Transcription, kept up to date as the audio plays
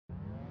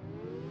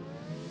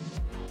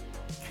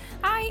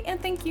Hi,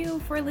 and thank you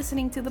for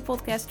listening to the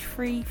podcast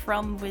Free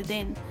From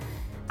Within.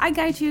 I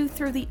guide you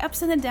through the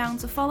ups and the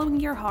downs of following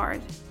your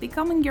heart,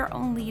 becoming your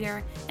own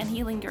leader, and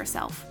healing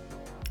yourself.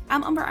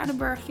 I'm Amber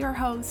Adenberg, your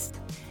host,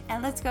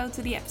 and let's go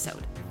to the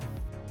episode.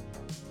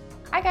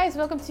 Hi guys,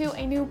 welcome to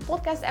a new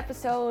podcast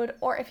episode,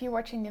 or if you're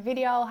watching the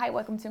video, hi,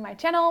 welcome to my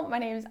channel. My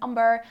name is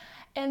Amber.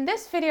 In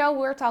this video,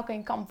 we're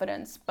talking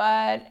confidence,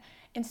 but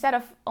instead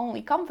of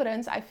only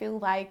confidence, I feel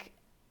like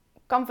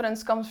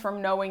confidence comes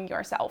from knowing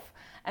yourself.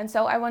 And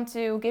so I want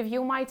to give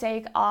you my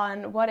take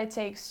on what it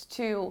takes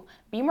to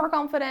be more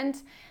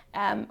confident.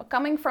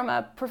 Coming from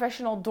a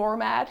professional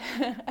doormat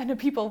and a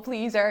people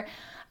pleaser,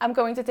 I'm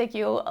going to take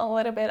you a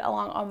little bit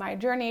along on my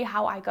journey,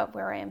 how I got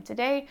where I am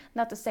today.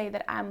 Not to say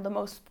that I'm the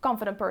most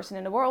confident person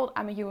in the world.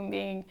 I'm a human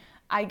being.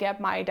 I get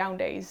my down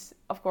days,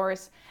 of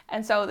course.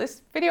 And so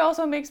this video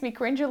also makes me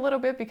cringe a little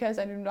bit because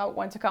I do not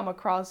want to come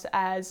across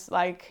as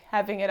like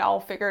having it all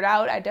figured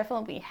out. I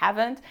definitely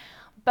haven't.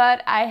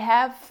 But I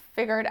have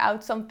figured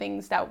out some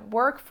things that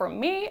work for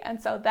me, and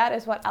so that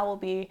is what I will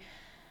be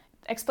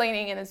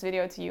explaining in this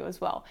video to you as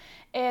well.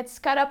 It's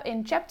cut up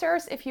in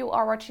chapters. If you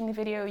are watching the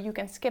video, you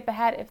can skip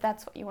ahead if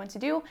that's what you want to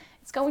do.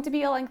 It's going to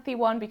be a lengthy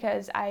one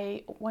because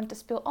I want to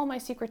spill all my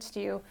secrets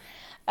to you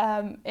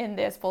in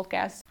this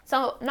podcast.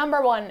 So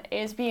number one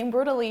is being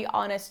brutally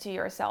honest to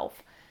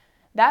yourself.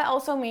 That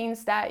also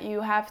means that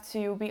you have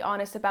to be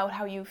honest about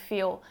how you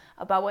feel,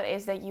 about what it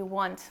is that you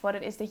want, what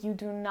it is that you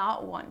do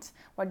not want,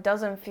 what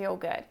doesn't feel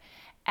good.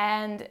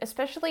 And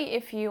especially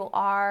if you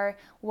are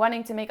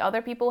wanting to make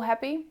other people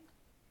happy,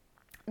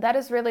 that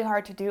is really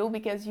hard to do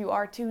because you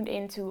are tuned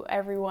into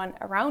everyone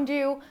around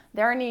you,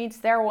 their needs,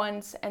 their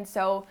wants. And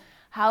so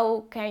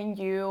how can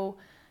you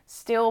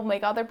still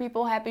make other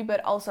people happy, but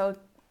also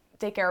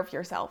take care of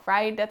yourself,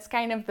 right? That's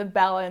kind of the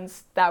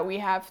balance that we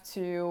have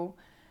to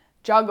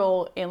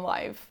juggle in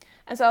life.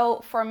 And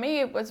so for me,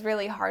 it was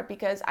really hard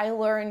because I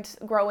learned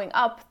growing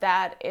up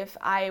that if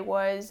I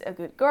was a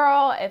good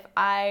girl, if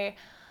I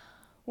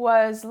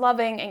was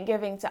loving and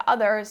giving to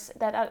others,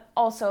 that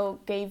also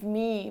gave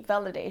me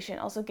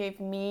validation, also gave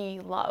me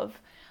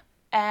love.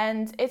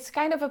 And it's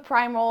kind of a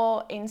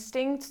primal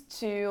instinct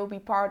to be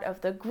part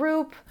of the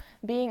group,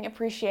 being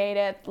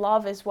appreciated.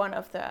 Love is one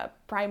of the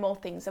primal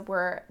things that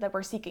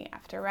we're seeking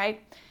after,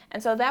 right?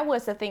 And so that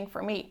was the thing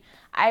for me.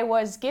 I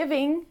was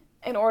giving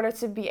in order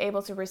to be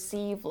able to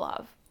receive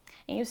love.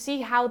 And you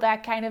see how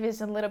that kind of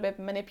is a little bit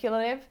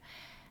manipulative.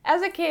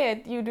 As a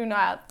kid, you do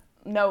not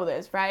know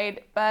this,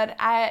 right? But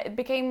it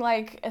became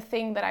like a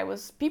thing that I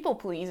was people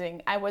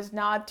pleasing. I was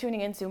not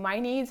tuning into my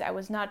needs. I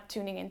was not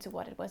tuning into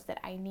what it was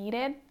that I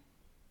needed,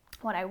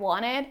 what I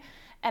wanted.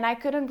 And I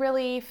couldn't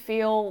really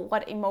feel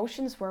what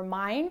emotions were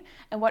mine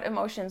and what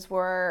emotions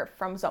were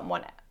from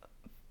someone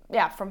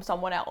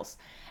else.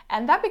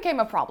 And that became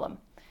a problem.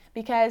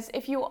 Because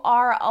if you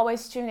are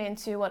always tuned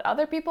into what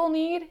other people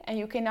need and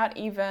you cannot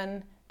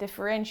even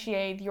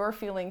differentiate your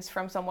feelings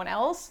from someone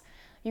else,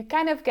 you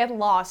kind of get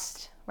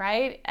lost,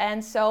 right?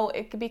 And so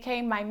it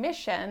became my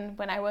mission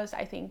when I was,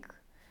 I think,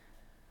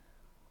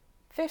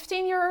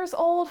 15 years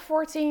old,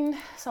 14,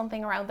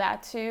 something around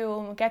that,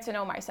 to get to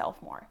know myself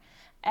more.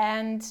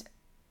 And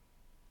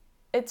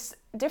it's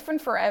different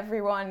for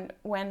everyone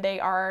when they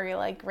are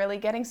like really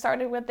getting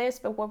started with this,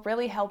 but what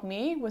really helped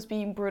me was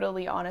being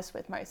brutally honest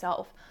with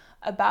myself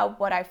about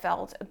what I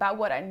felt, about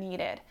what I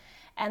needed.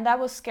 And that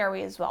was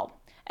scary as well.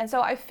 And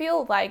so I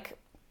feel like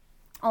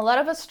a lot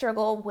of us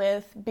struggle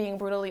with being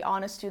brutally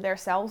honest to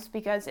themselves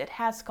because it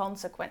has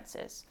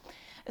consequences,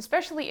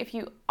 especially if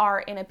you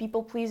are in a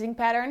people-pleasing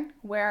pattern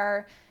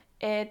where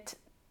it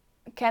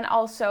can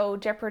also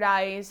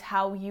jeopardize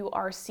how you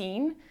are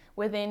seen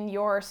within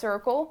your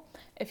circle.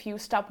 If you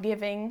stop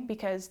giving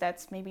because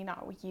that's maybe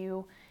not what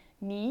you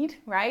need,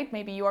 right?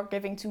 Maybe you are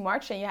giving too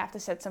much and you have to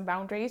set some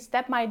boundaries.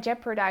 That might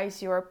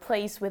jeopardize your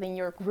place within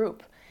your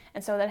group.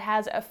 And so that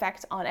has an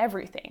effect on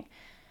everything.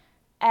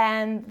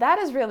 And that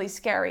is really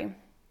scary.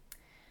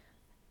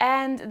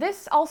 And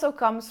this also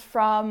comes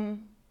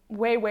from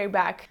way, way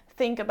back.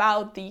 Think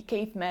about the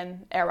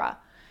caveman era.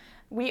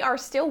 We are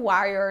still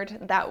wired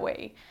that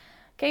way.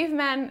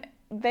 Cavemen,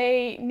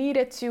 they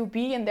needed to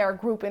be in their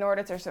group in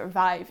order to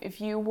survive. If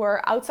you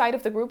were outside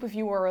of the group, if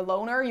you were a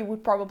loner, you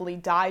would probably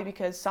die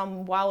because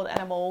some wild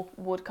animal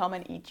would come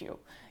and eat you.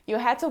 You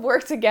had to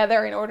work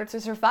together in order to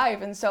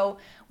survive. And so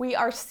we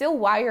are still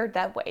wired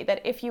that way,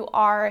 that if you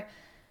are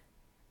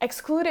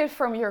excluded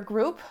from your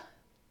group,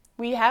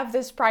 we have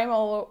this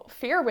primal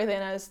fear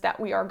within us that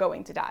we are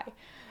going to die.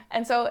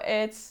 And so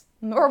it's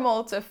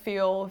normal to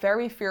feel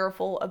very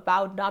fearful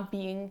about not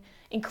being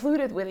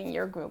included within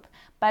your group.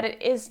 But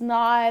it is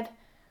not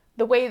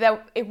the way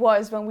that it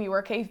was when we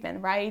were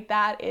cavemen, right?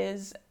 That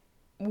is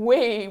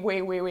way,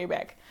 way, way, way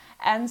back.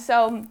 And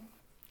so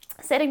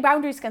setting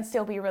boundaries can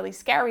still be really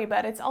scary,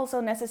 but it's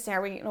also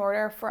necessary in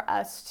order for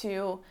us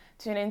to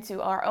tune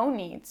into our own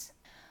needs.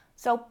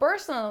 So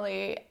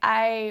personally,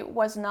 I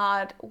was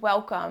not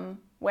welcome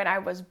when I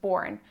was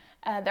born.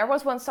 There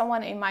was once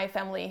someone in my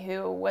family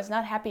who was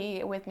not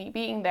happy with me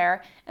being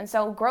there. And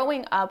so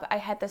growing up, I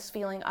had this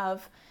feeling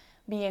of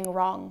being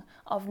wrong,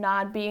 of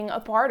not being a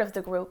part of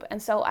the group.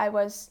 And so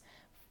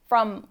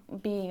from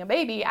being a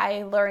baby,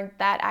 I learned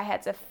that I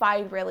had to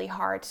fight really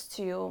hard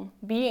to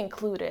be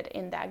included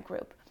in that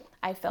group.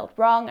 I felt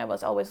wrong. I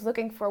was always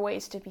looking for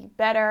ways to be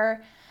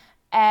better.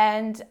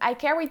 And I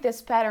carried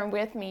this pattern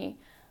with me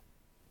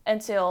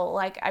until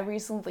I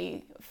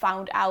recently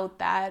found out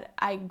that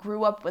I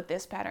grew up with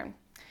this pattern.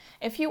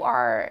 If you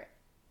are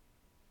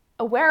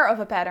aware of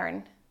a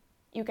pattern,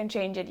 you can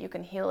change it, you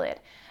can heal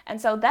it.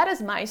 And so that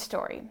is my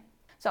story.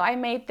 So I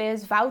made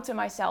this vow to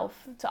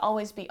myself to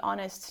always be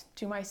honest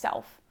to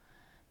myself,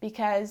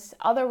 because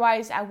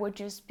otherwise I would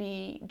just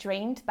be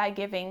drained by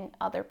giving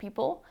other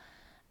people,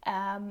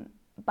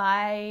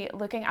 by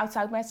looking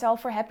outside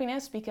myself for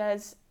happiness,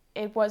 because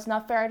it was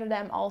not fair to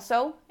them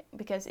also.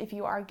 Because if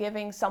you are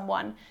giving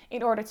someone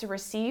in order to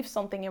receive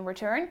something in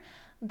return,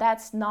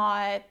 that's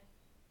not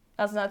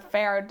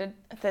fair to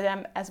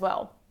them as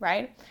well,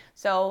 right?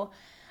 So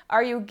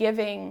are you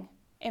giving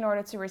in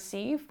order to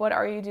receive? What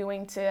are you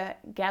doing to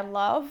get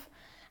love?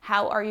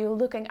 How are you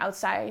looking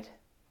outside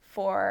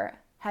for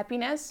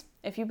happiness?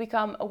 If you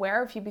become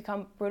aware, if you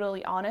become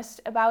brutally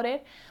honest about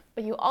it,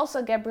 but you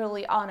also get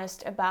brutally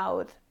honest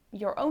about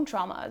your own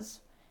traumas.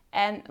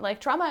 And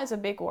trauma is a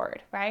big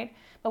word, right?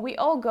 But we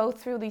all go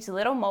through these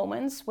little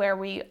moments where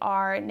we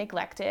are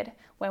neglected,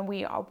 when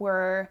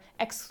were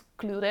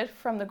excluded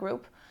from the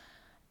group.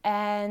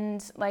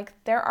 And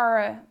there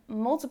are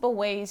multiple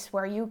ways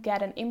where you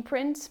get an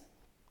imprint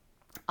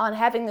on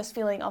having this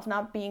feeling of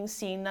not being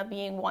seen, not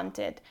being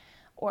wanted,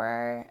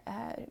 or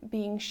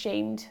being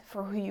shamed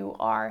for who you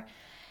are.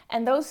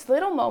 And those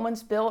little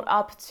moments build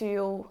up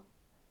to,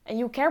 and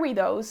you carry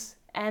those,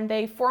 and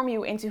they form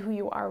you into who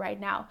you are right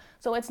now.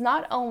 So it's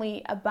not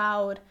only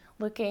about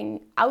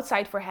looking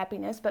outside for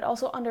happiness, but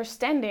also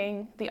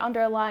understanding the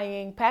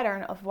underlying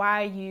pattern of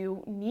why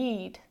you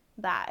need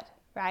that,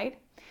 right?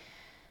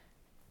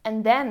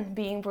 And then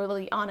being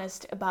brutally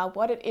honest about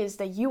what it is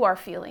that you are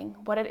feeling,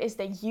 what it is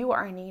that you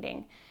are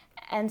needing,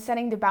 and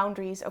setting the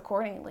boundaries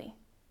accordingly.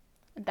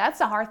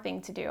 That's a hard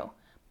thing to do,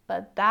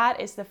 but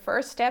that is the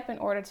first step in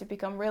order to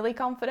become really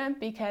confident,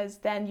 because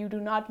then you do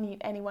not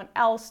need anyone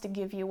else to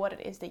give you what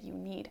it is that you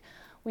need.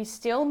 We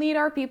still need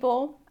our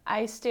people.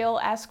 I still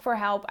ask for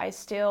help. I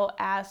still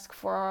ask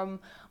for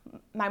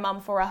my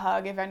mom for a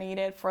hug if I need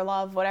it, for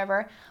love,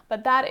 whatever.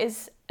 But that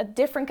is a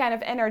different kind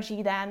of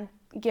energy than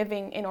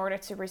giving in order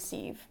to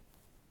receive.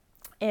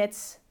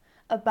 It's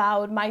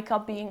about my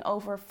cup being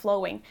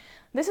overflowing.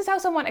 This is how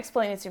someone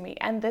explained it to me,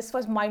 and this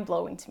was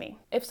mind-blowing to me.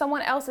 If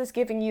someone else is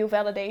giving you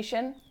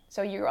validation,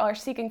 so you are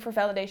seeking for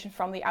validation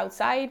from the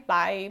outside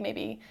by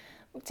maybe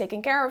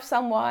taking care of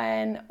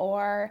someone,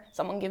 or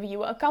someone giving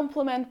you a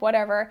compliment,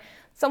 whatever,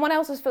 someone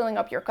else is filling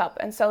up your cup,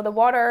 and so the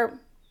water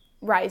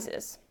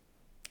rises.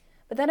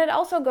 But then it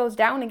also goes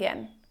down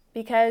again,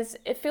 because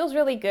it feels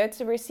really good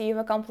to receive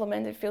a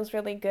compliment. It feels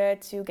really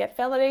good to get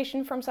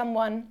validation from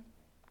someone,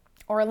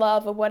 or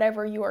love, or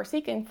whatever you are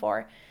seeking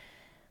for.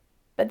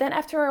 But then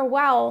after a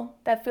while,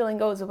 that feeling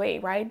goes away,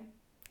 right?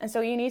 And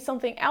so you need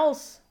something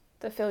else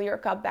to fill your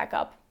cup back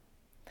up.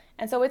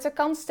 And so it's a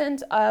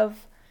constant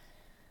of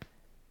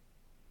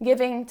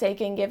giving,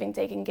 taking, giving,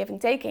 taking, giving,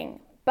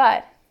 taking.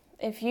 But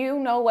if you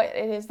know what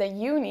it is that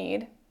you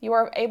need, you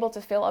are able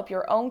to fill up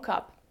your own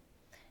cup.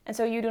 And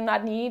so you do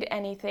not need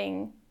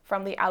anything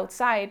from the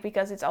outside,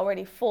 because it's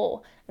already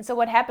full. And so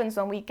what happens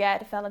when we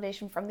get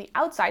validation from the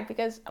outside,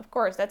 because of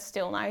course that's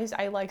still nice,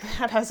 I like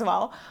that as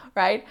well,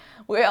 right?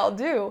 We all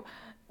do.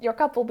 Your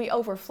cup will be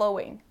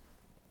overflowing,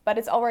 but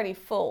it's already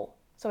full.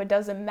 So it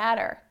doesn't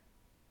matter,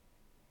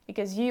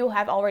 because you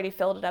have already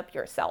filled it up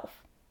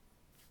yourself.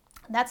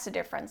 That's the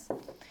difference.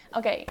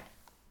 Okay,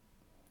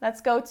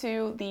 let's go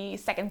to the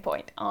second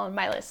point on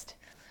my list.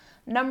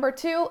 Number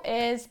 2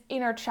 is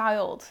inner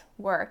child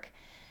work.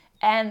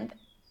 And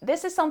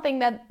this is something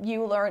that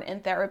you learn in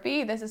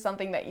therapy. This is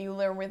something that you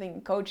learn within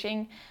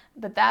coaching,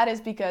 but that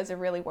is because it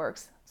really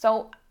works.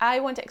 So I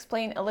want to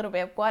explain a little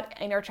bit what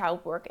inner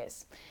child work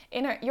is.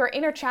 Your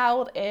inner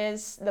child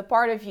is the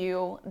part of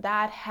you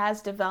that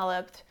has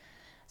developed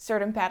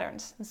certain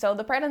patterns. So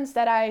the patterns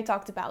that I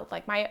talked about,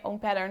 like my own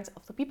patterns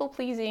of the people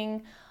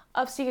pleasing,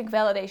 of seeking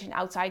validation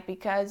outside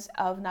because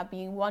of not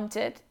being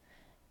wanted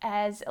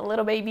as a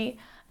little baby,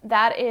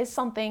 that is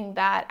something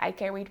that I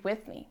carried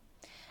with me.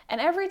 And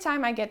every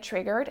time I get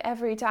triggered,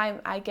 every time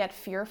I get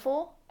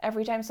fearful,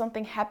 every time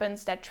something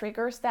happens that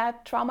triggers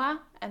that trauma,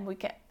 and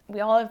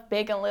we all have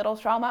big and little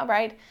trauma,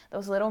 right?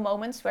 Those little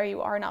moments where you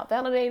are not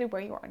validated,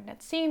 where you are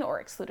not seen or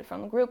excluded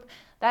from the group,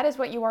 that is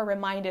what you are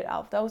reminded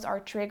of. Those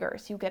are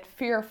triggers. You get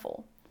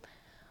fearful.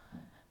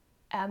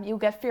 You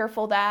get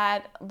fearful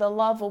that the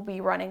love will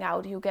be running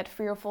out. You get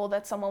fearful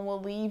that someone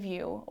will leave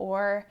you,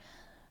 or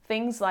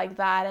things like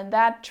that. And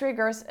that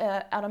triggers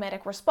an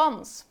automatic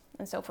response.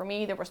 And so for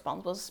me, the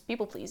response was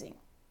people pleasing.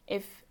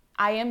 If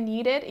I am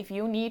needed, if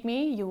you need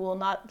me, you will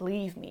not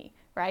leave me,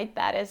 right?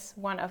 That is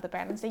one of the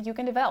patterns that you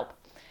can develop.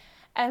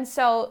 And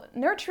so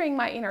nurturing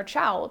my inner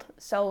child,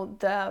 so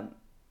the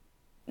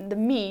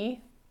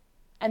me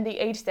and the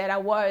age that I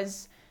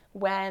was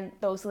when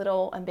those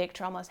little and big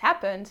traumas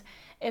happened,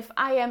 if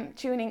I am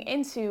tuning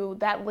into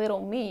that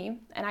little me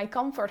and I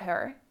comfort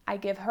her, I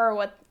give her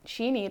what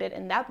she needed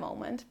in that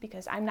moment,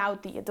 because I'm now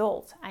the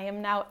adult. I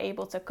am now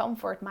able to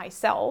comfort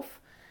myself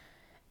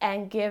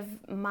and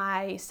give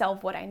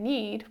myself what I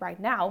need right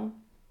now.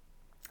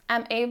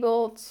 I'm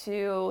able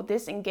to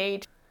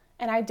disengage,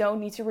 and I don't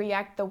need to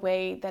react the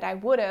way that I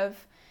would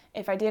have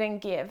if I didn't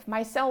give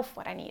myself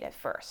what I needed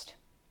first.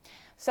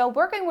 So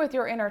working with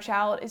your inner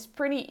child is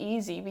pretty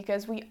easy,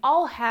 because we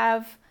all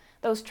have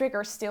those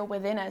triggers still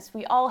within us.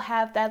 We all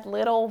have that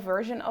little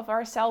version of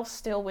ourselves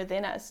still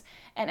within us.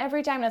 And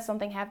every time that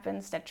something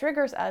happens that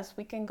triggers us,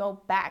 we can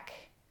go back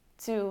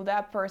to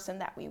that person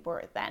that we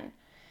were then.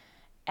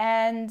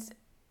 And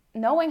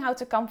knowing how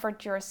to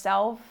comfort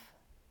yourself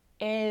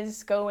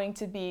is going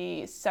to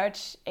be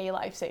such a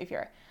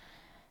lifesaver.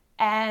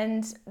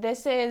 And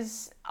this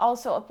is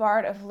also a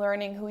part of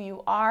learning who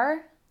you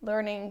are,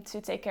 learning to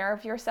take care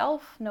of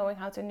yourself, knowing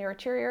how to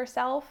nurture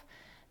yourself,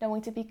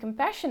 knowing to be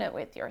compassionate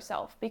with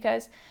yourself.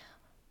 Because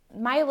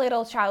my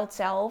little child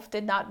self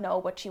did not know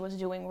what she was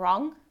doing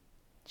wrong.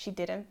 She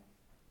didn't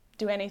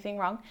do anything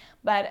wrong,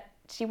 but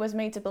she was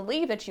made to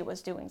believe that she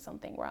was doing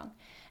something wrong.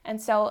 And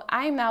so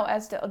I'm now,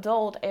 as the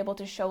adult, able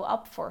to show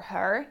up for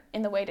her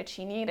in the way that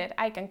she needed.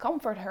 I can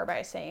comfort her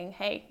by saying,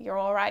 hey, you're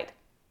all right.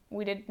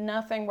 We did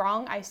nothing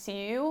wrong. I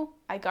see you.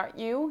 I got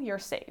you. You're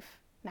safe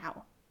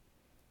now.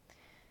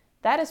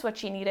 That is what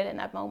she needed in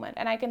that moment.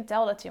 And I can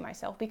tell that to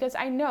myself, because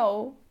I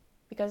know,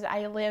 because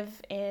I live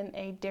in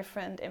a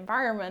different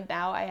environment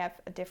now. I have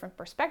a different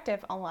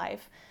perspective on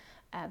life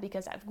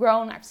because I've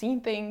grown, I've seen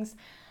things.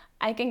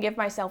 I can give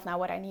myself now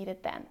what I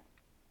needed then.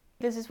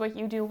 This is what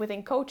you do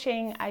within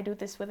coaching. I do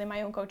this within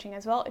my own coaching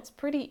as well. It's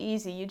pretty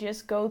easy. You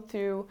just go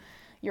through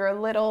your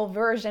little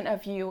version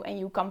of you and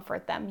you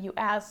comfort them. You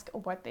ask,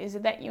 what is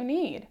it that you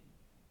need?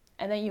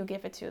 And then you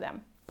give it to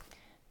them.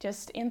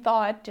 Just in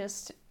thought,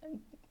 just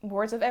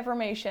words of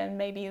affirmation,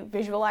 maybe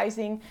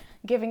visualizing,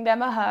 giving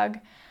them a hug.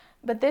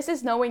 But this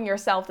is knowing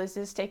yourself. This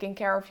is taking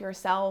care of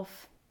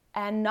yourself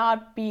and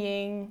not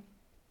being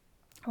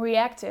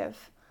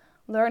reactive.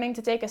 Learning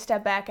to take a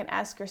step back and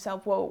ask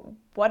yourself, whoa,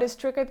 what is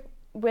triggered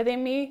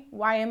within me?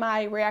 Why am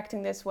I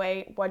reacting this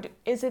way? What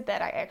is it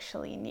that I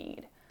actually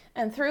need?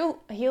 And through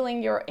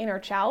healing your inner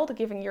child,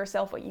 giving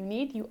yourself what you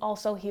need, you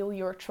also heal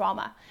your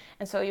trauma.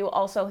 And so you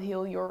also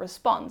heal your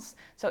response.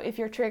 So if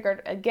you're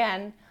triggered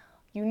again,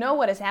 you know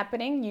what is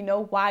happening. You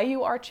know why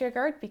you are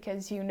triggered,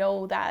 because you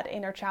know that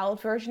inner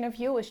child version of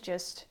you is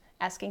just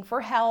asking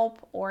for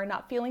help or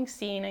not feeling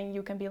seen. And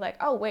you can be like,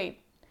 oh,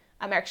 wait,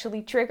 I'm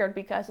actually triggered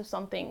because of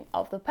something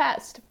of the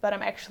past, but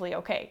I'm actually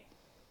okay.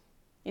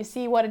 You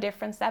see what a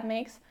difference that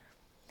makes?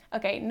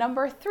 Okay,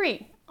 number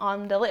 3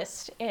 on the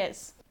list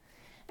is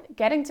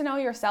getting to know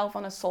yourself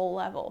on a soul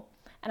level.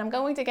 And I'm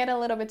going to get a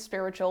little bit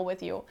spiritual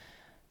with you.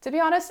 To be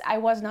honest, I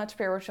was not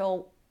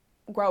spiritual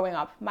growing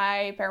up.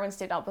 My parents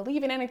did not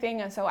believe in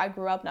anything, and so I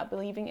grew up not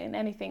believing in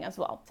anything as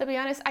well. To be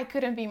honest, I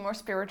couldn't be more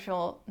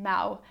spiritual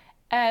now.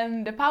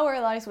 And the power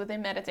lies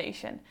within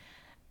meditation.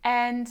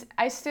 And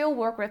I still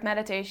work with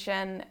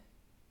meditation,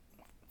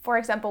 for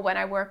example, when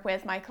I work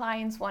with my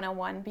clients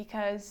one-on-one,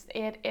 because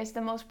it is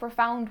the most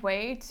profound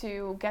way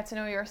to get to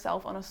know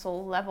yourself on a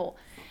soul level.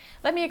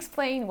 Let me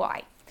explain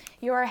why.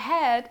 Your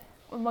head,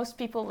 most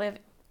people live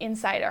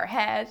inside our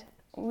head,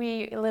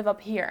 we live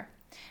up here.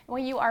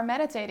 When you are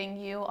meditating,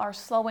 you are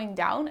slowing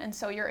down, and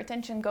so your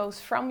attention goes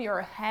from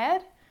your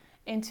head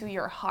into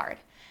your heart.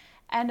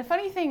 And the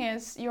funny thing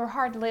is, your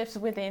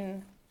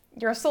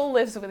soul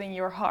lives within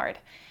your heart.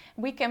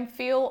 We can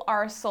feel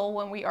our soul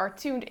when we are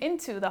tuned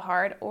into the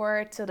heart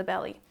or to the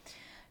belly.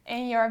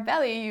 In your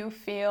belly, you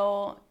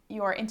feel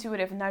your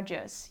intuitive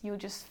nudges. You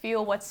just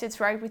feel what sits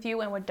right with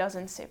you and what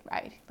doesn't sit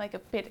right, like a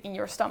pit in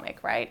your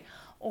stomach, right?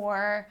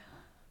 Or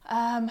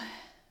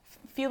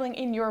feeling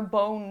in your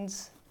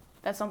bones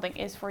that something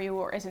is for you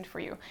or isn't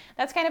for you.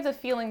 That's kind of the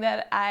feeling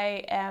that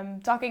I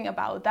am talking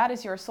about. That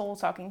is your soul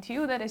talking to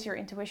you. That is your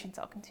intuition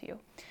talking to you.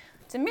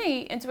 To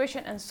me,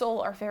 intuition and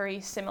soul are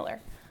very similar,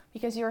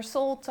 because your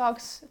soul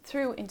talks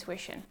through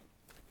intuition.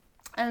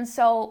 And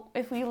so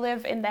if we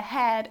live in the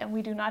head and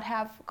we do not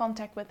have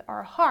contact with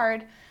our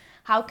heart,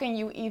 how can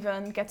you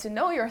even get to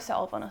know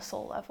yourself on a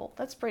soul level?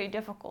 That's pretty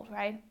difficult,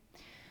 right?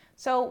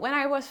 So when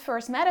I was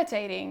first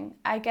meditating,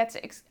 I got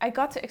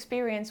to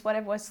experience what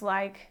it was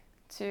like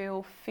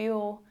to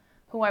feel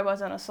who I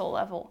was on a soul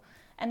level.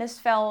 And this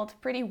felt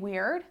pretty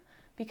weird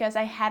because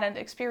I hadn't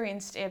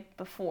experienced it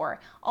before,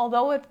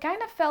 although it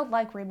kind of felt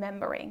like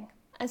remembering.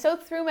 And so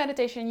through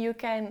meditation, you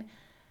can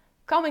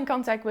come in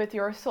contact with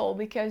your soul,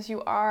 because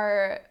you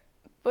are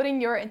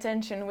putting your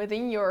intention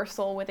within your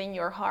soul, within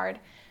your heart.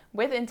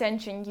 With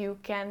intention, you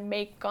can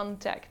make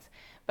contact,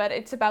 but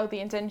it's about the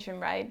intention,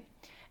 right?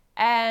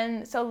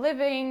 And so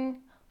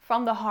living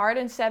from the heart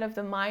instead of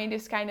the mind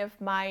is kind of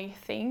my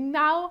thing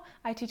now.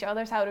 I teach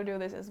others how to do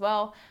this as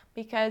well,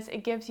 because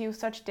it gives you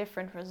such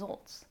different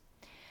results.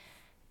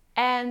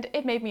 And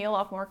it made me a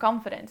lot more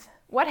confident.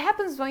 What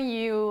happens when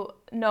you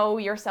know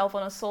yourself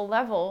on a soul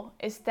level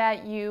is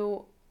that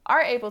you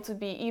are able to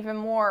be even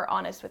more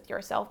honest with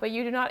yourself, but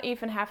you do not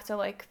even have to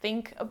like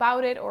think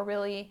about it or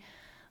really,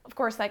 of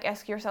course, like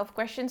ask yourself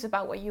questions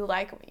about what you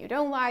like, what you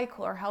don't like,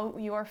 or how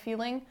you are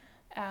feeling.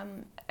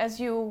 As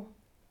you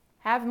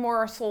have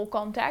more soul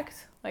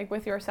contact, like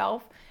with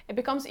yourself, it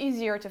becomes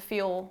easier to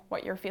feel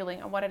what you're feeling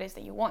and what it is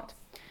that you want,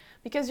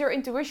 because your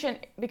intuition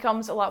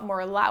becomes a lot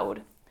more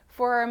loud.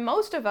 For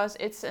most of us,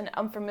 it's an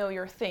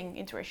unfamiliar thing,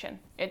 intuition.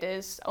 It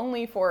is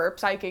only for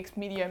psychics,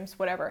 mediums,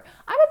 whatever.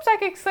 I'm a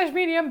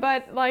psychic/medium,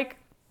 but like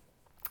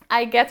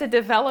I get to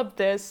develop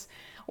this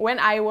when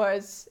I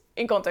was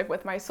in contact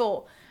with my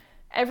soul.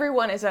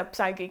 Everyone is a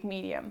psychic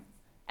medium.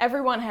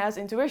 Everyone has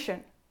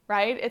intuition,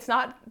 right? It's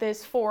not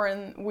this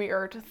foreign,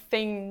 weird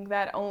thing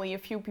that only a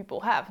few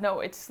people have. No,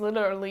 it's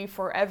literally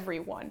for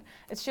everyone.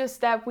 It's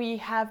just that we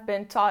have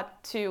been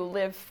taught to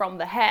live from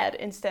the head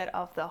instead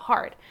of the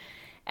heart.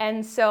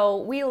 And so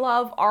we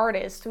love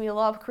artists, we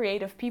love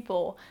creative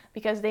people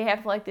because they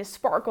have like this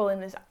sparkle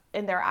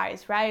in their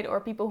eyes, right?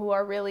 Or people who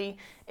are really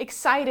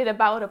excited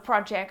about a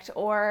project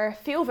or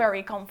feel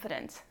very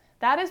confident.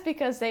 That is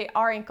because they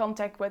are in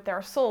contact with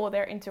their soul,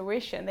 their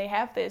intuition. They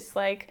have this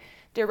like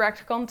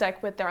direct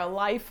contact with their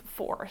life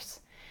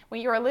force. When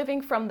you are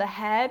living from the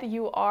head,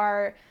 you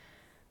are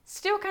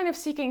still kind of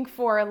seeking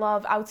for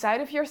love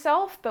outside of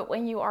yourself, but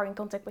when you are in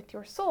contact with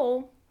your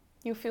soul,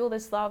 you feel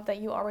this love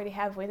that you already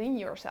have within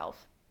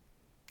yourself.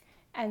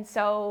 And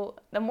so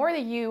the more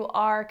that you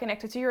are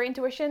connected to your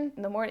intuition,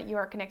 the more that you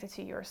are connected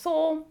to your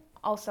soul,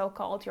 also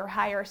called your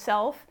higher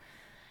self,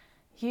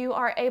 you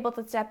are able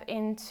to tap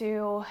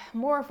into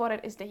more of what it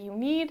is that you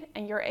need,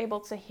 and you're able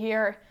to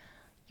hear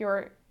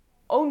your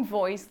own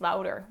voice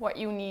louder, what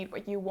you need,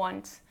 what you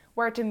want,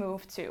 where to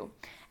move to.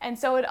 And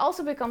so it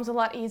also becomes a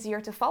lot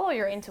easier to follow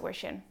your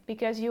intuition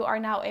because you are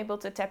now able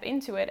to tap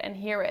into it and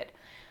hear it.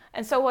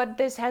 And so what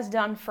this has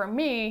done for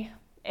me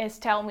is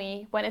tell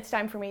me when it's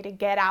time for me to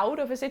get out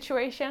of a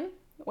situation,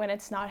 when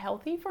it's not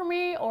healthy for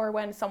me, or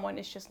when someone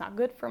is just not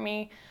good for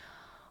me.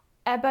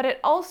 But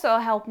it also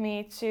helped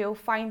me to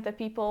find the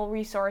people,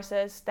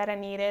 resources that I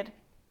needed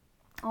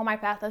on my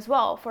path as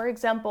well. For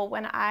example,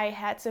 when I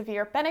had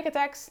severe panic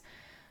attacks,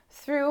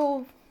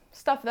 through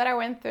stuff that I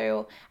went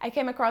through, I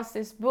came across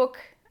this book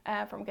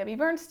from Gabby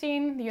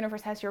Bernstein, The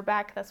Universe Has Your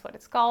Back, that's what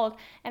it's called.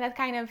 And that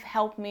kind of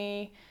helped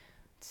me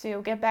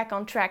to get back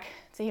on track,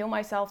 to heal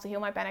myself, to heal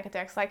my panic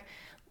attacks. Like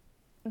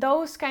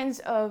those kinds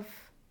of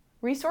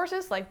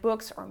resources, like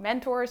books or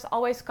mentors,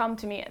 always come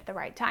to me at the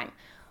right time.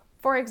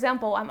 For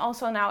example, I'm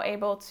also now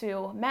able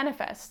to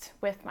manifest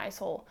with my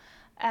soul.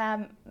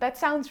 That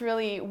sounds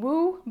really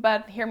woo,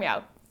 but hear me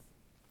out.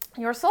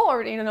 Your soul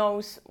already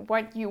knows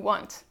what you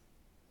want.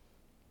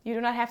 You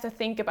do not have to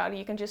think about it.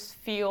 You can just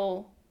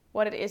feel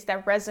what it is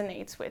that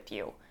resonates with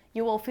you.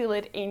 You will feel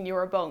it in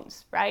your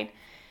bones, right?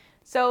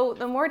 So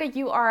the more that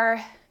you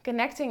are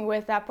connecting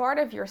with that part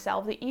of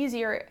yourself, the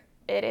easier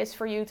it is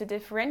for you to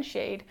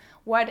differentiate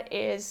what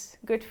is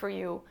good for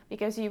you,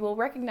 because you will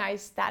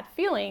recognize that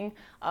feeling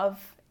of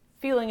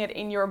feeling it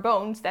in your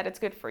bones that it's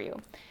good for you.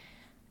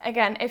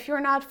 Again, if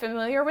you're not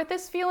familiar with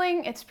this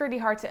feeling, it's pretty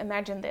hard to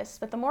imagine this,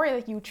 but the more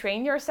that you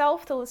train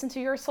yourself to listen to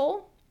your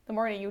soul, the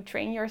more that you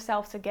train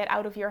yourself to get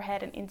out of your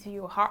head and into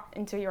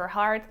your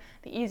heart,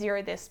 the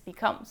easier this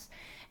becomes.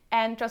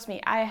 And trust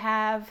me, I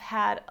have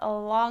had a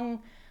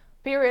long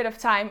period of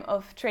time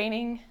of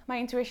training my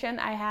intuition.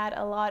 I had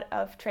a lot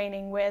of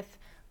training with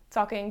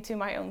talking to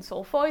my own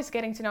soul voice,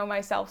 getting to know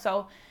myself.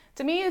 So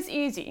to me, it's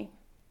easy.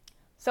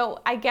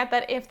 So I get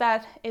that if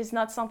that is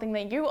not something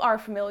that you are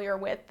familiar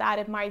with, that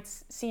it might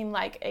seem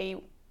like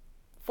a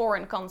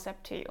foreign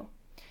concept to you.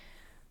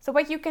 So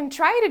what you can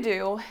try to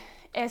do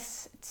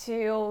is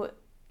to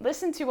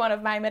listen to one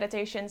of my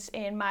meditations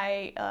in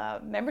my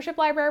membership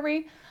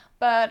library,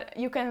 but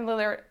you can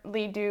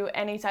literally do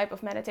any type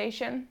of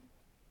meditation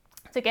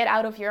to get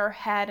out of your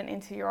head and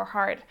into your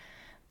heart.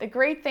 The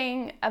great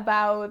thing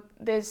about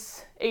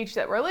this age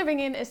that we're living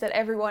in is that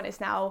everyone is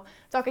now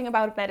talking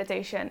about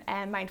meditation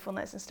and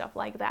mindfulness and stuff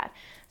like that.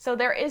 So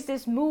there is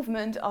this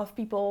movement of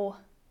people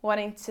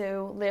wanting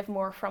to live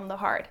more from the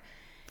heart.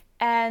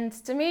 And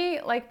to me,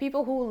 like,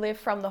 people who live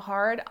from the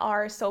heart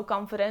are so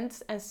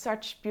confident and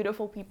such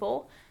beautiful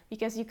people,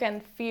 because you can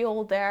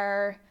feel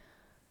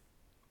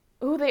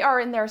who they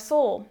are in their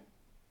soul.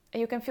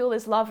 You can feel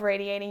this love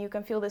radiating, you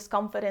can feel this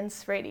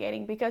confidence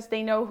radiating, because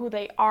they know who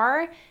they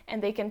are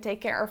and they can take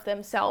care of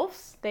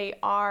themselves. They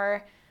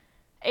are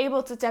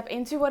able to tap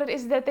into what it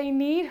is that they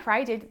need,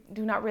 right? They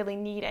do not really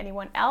need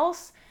anyone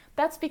else.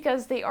 That's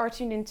because they are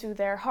tuned into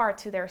their heart,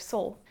 to their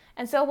soul.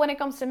 And so when it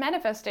comes to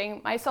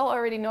manifesting, my soul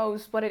already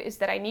knows what it is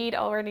that I need,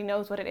 already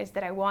knows what it is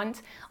that I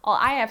want. All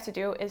I have to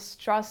do is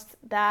trust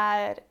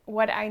that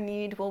what I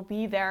need will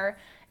be there,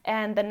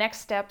 and the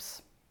next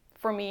steps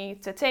for me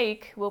to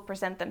take will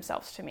present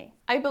themselves to me.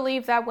 I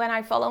believe that when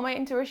I follow my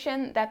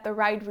intuition, that the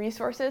right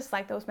resources,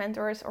 like those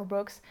mentors or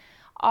books,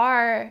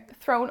 are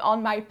thrown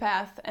on my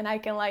path, and I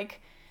can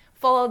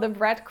follow the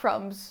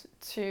breadcrumbs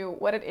to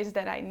what it is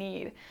that I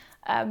need.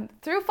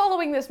 Through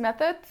following this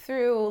method,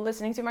 through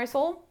listening to my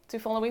soul, to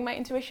following my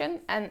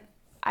intuition, and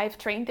I've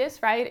trained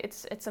this, right?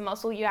 It's a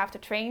muscle you have to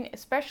train,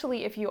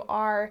 especially if you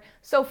are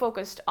so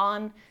focused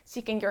on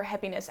seeking your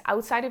happiness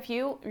outside of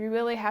you. You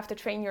really have to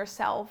train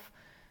yourself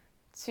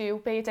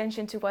to pay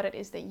attention to what it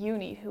is that you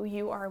need, who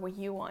you are, what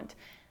you want.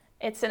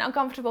 It's an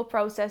uncomfortable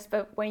process,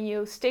 but when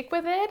you stick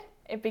with it,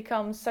 it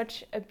becomes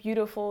such a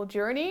beautiful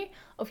journey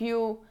of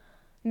you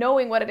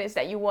knowing what it is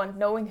that you want,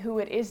 knowing who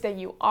it is that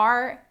you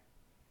are,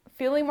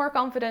 feeling more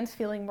confidence,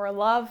 feeling more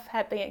love,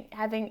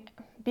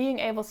 being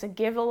able to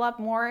give a lot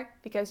more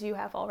because you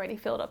have already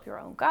filled up your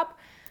own cup.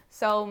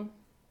 So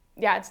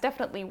yeah, it's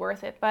definitely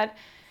worth it. But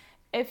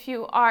if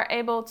you are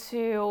able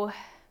to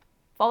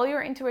follow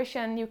your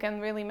intuition, you can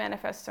really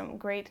manifest some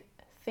great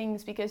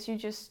things because you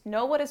just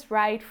know what is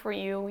right for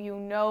you. You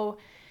know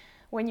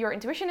when your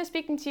intuition is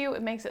speaking to you,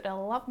 it makes it a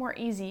lot more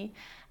easy.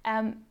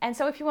 And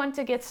so if you want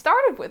to get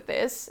started with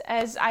this,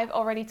 as I've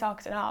already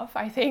talked enough,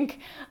 I think,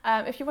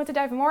 if you want to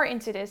dive more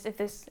into this, if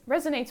this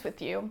resonates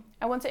with you,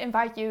 I want to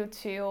invite you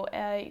to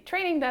a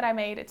training that I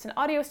made. It's an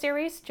audio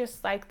series,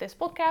 just like this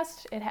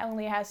podcast. It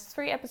only has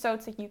 3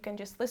 episodes that you can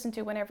just listen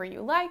to whenever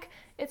you like.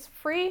 It's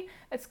free.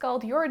 It's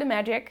called You're the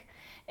Magic.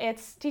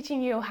 It's teaching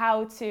you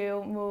how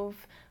to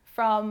move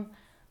from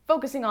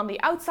focusing on the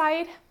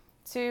outside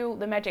to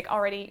the magic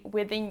already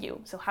within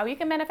you. So how you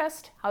can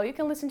manifest, how you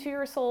can listen to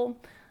your soul.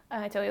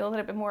 I tell you a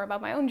little bit more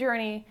about my own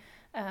journey,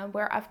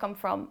 where I've come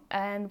from,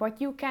 and what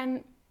you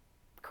can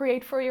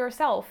create for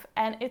yourself.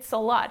 And it's a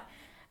lot.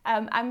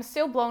 I'm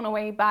still blown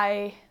away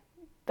by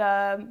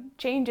the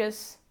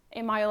changes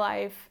in my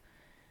life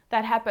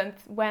that happened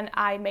when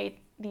I made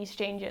these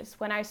changes,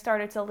 when I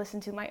started to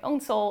listen to my own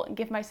soul and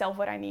give myself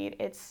what I need.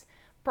 It's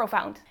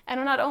profound. And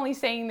I'm not only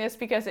saying this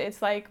because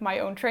it's like my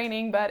own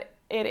training, but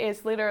it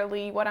is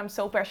literally what I'm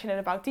so passionate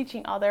about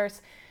teaching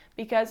others,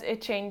 because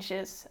it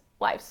changes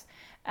lives.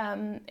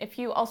 If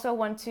you also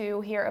want to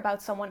hear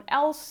about someone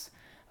else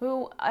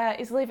who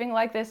is living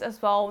like this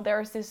as well,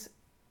 there's this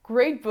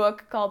great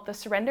book called The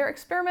Surrender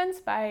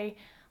Experiment by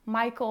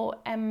Michael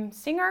M.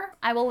 Singer.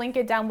 I will link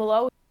it down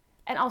below.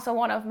 And also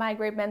one of my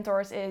great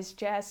mentors is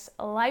Jess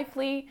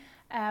Lively.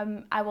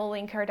 I will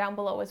link her down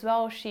below as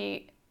well.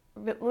 She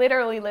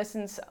literally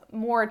listens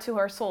more to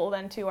her soul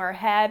than to her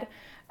head.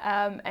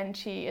 And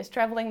she is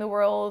traveling the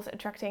world,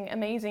 attracting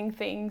amazing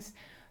things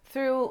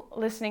through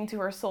listening to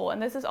her soul.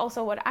 And this is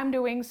also what I'm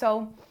doing.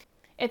 So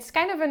it's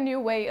kind of a new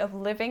way of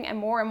living, and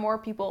more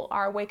people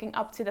are waking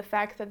up to the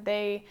fact that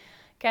they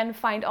can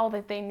find all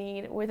that they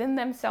need within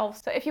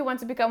themselves. So if you want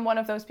to become one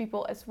of those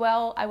people as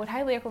well, I would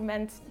highly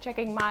recommend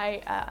checking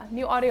my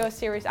new audio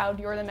series out,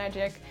 You're the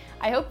Magic.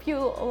 I hope you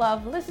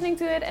love listening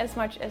to it as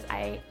much as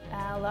I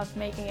love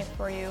making it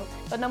for you.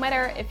 But no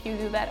matter if you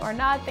do that or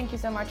not, thank you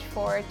so much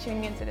for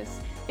tuning into this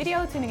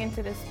video, tuning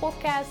into this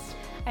podcast.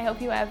 I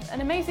hope you have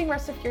an amazing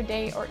rest of your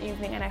day or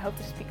evening, and I hope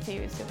to speak to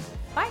you soon.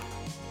 Bye!